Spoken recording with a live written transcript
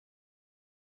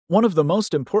One of the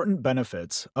most important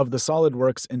benefits of the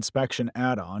SolidWorks Inspection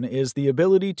add-on is the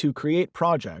ability to create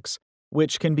projects,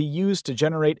 which can be used to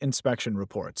generate inspection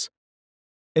reports.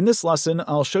 In this lesson,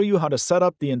 I'll show you how to set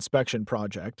up the inspection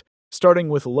project, starting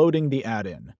with loading the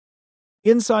add-in.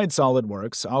 Inside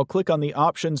SolidWorks, I'll click on the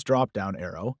Options drop-down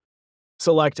arrow,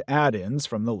 select Add-ins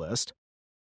from the list,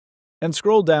 and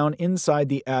scroll down inside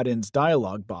the Add-ins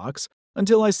dialog box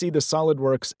until I see the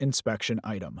SolidWorks Inspection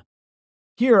item.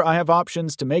 Here, I have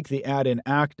options to make the add-in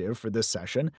active for this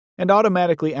session and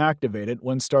automatically activate it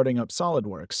when starting up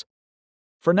SolidWorks.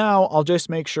 For now, I'll just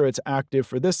make sure it's active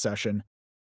for this session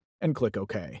and click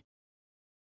OK.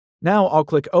 Now I'll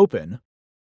click Open,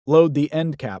 load the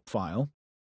end cap file,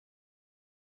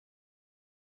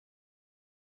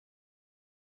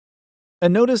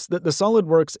 and notice that the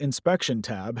SolidWorks Inspection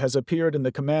tab has appeared in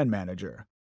the Command Manager,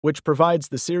 which provides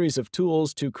the series of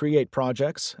tools to create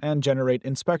projects and generate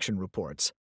inspection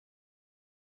reports.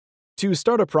 To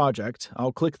start a project,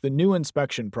 I'll click the New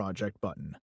Inspection Project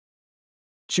button.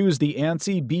 Choose the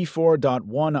ANSI B4.1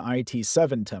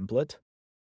 IT7 template,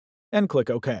 and click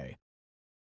OK.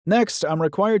 Next, I'm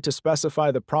required to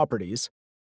specify the properties,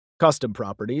 custom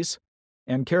properties,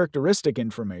 and characteristic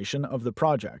information of the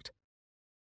project.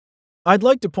 I'd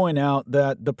like to point out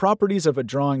that the properties of a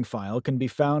drawing file can be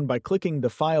found by clicking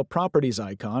the File Properties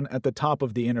icon at the top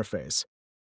of the interface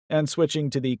and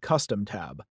switching to the Custom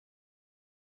tab.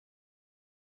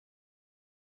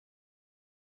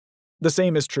 The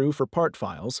same is true for part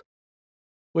files,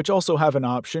 which also have an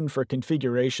option for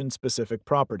configuration-specific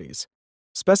properties.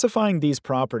 Specifying these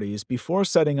properties before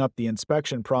setting up the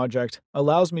inspection project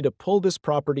allows me to pull this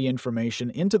property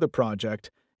information into the project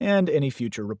and any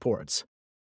future reports.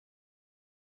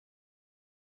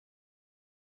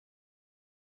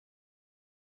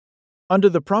 Under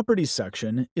the Properties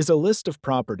section is a list of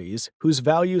properties whose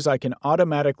values I can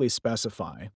automatically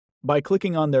specify by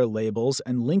clicking on their labels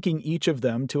and linking each of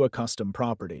them to a custom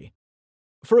property.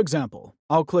 For example,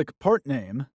 I'll click Part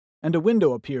Name, and a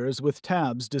window appears with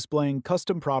tabs displaying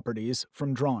custom properties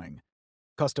from Drawing,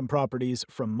 custom properties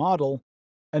from Model,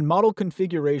 and Model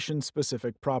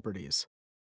Configuration-specific properties.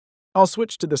 I'll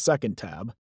switch to the second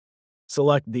tab,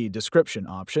 select the Description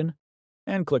option,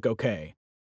 and click OK.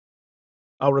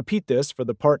 I'll repeat this for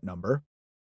the part number,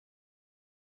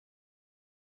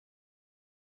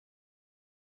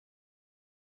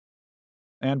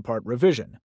 and part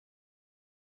revision,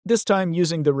 this time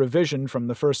using the revision from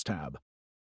the first tab.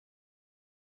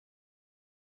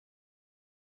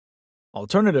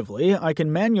 Alternatively, I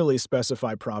can manually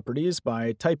specify properties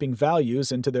by typing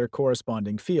values into their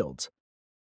corresponding fields.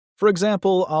 For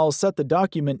example, I'll set the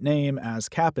document name as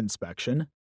Cap Inspection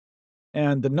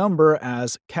and the number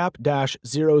as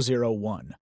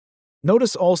Cap-001.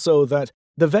 Notice also that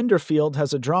the vendor field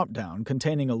has a drop-down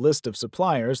containing a list of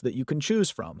suppliers that you can choose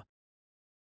from.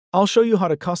 I'll show you how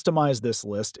to customize this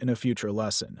list in a future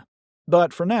lesson,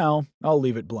 but for now, I'll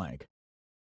leave it blank.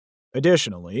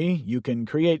 Additionally, you can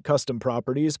create custom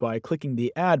properties by clicking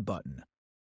the Add button,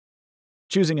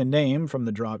 choosing a name from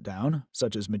the drop-down,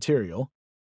 such as Material,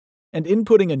 and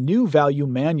inputting a new value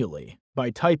manually by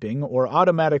typing or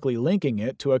automatically linking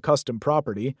it to a custom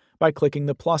property by clicking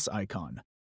the plus icon.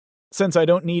 Since I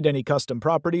don't need any custom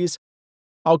properties,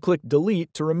 I'll click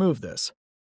Delete to remove this.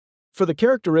 For the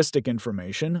characteristic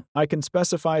information, I can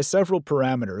specify several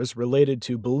parameters related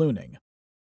to ballooning.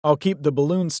 I'll keep the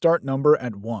balloon start number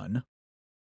at 1,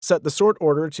 set the sort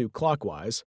order to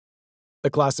clockwise, the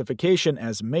classification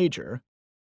as major,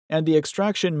 and the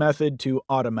extraction method to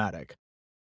automatic.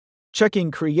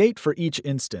 Checking Create for each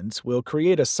instance will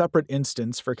create a separate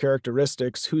instance for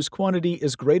characteristics whose quantity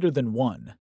is greater than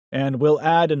 1, and will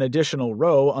add an additional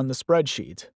row on the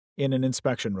spreadsheet in an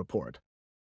inspection report.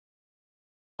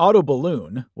 Auto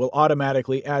Balloon will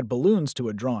automatically add balloons to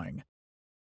a drawing.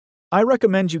 I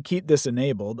recommend you keep this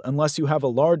enabled unless you have a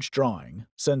large drawing,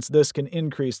 since this can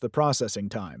increase the processing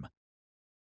time.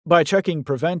 By checking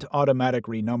Prevent Automatic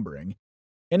Renumbering,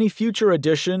 any future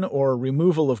addition or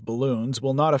removal of balloons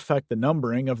will not affect the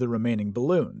numbering of the remaining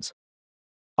balloons.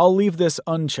 I'll leave this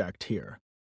unchecked here.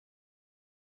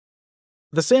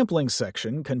 The Sampling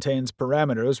section contains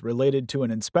parameters related to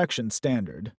an inspection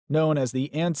standard, known as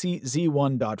the ANSI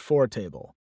Z1.4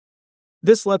 table.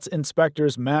 This lets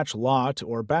inspectors match lot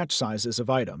or batch sizes of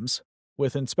items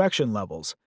with inspection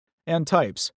levels and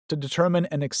types to determine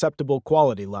an acceptable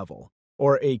quality level,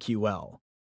 or AQL.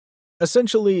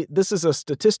 Essentially, this is a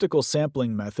statistical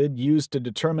sampling method used to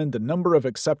determine the number of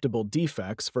acceptable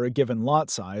defects for a given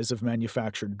lot size of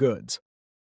manufactured goods.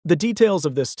 The details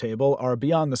of this table are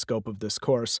beyond the scope of this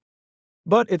course,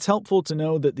 but it's helpful to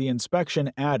know that the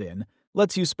inspection add-in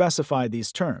lets you specify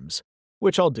these terms,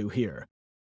 which I'll do here.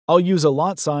 I'll use a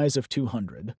lot size of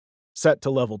 200, set to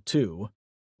level 2,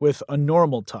 with a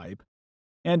normal type,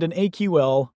 and an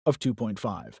AQL of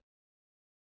 2.5.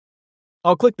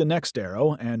 I'll click the next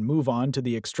arrow and move on to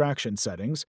the extraction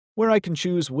settings, where I can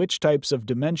choose which types of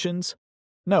dimensions,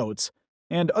 notes,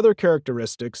 and other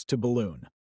characteristics to balloon.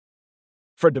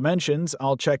 For dimensions,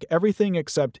 I'll check everything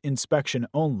except inspection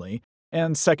only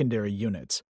and secondary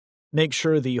units. Make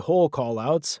sure the whole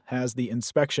callouts has the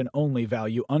inspection only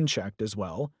value unchecked as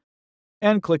well,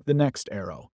 and click the next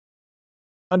arrow.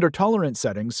 Under tolerance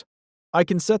settings, I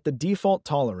can set the default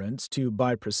tolerance to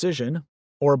by precision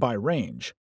or by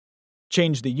range,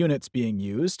 change the units being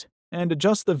used, and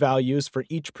adjust the values for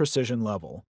each precision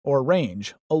level or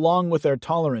range along with their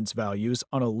tolerance values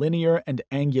on a linear and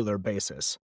angular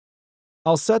basis.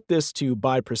 I'll set this to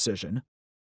by precision,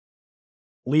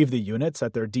 leave the units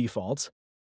at their defaults,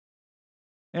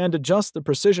 and adjust the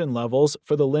precision levels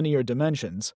for the linear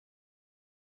dimensions.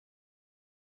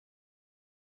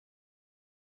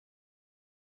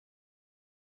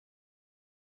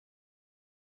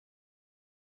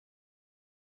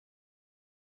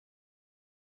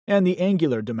 And the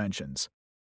angular dimensions.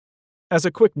 As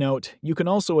a quick note, you can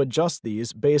also adjust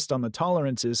these based on the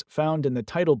tolerances found in the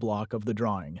title block of the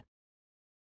drawing.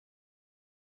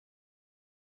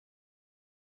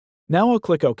 Now I'll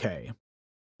click OK,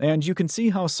 and you can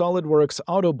see how SOLIDWORKS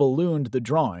auto-ballooned the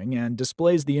drawing and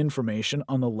displays the information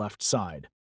on the left side.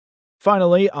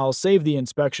 Finally, I'll save the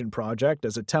inspection project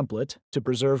as a template to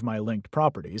preserve my linked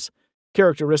properties,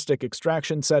 characteristic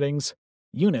extraction settings,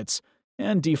 units,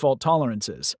 and default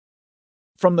tolerances.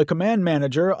 From the Command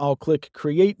Manager, I'll click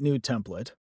Create New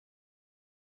Template.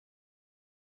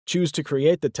 Choose to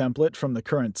create the template from the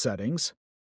current settings.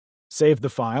 Save the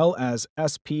file as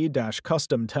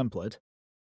sp-custom template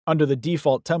under the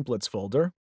Default Templates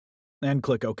folder, and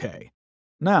click OK.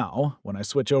 Now, when I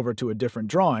switch over to a different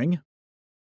drawing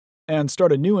and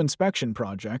start a new inspection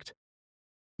project,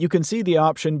 you can see the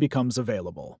option becomes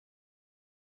available.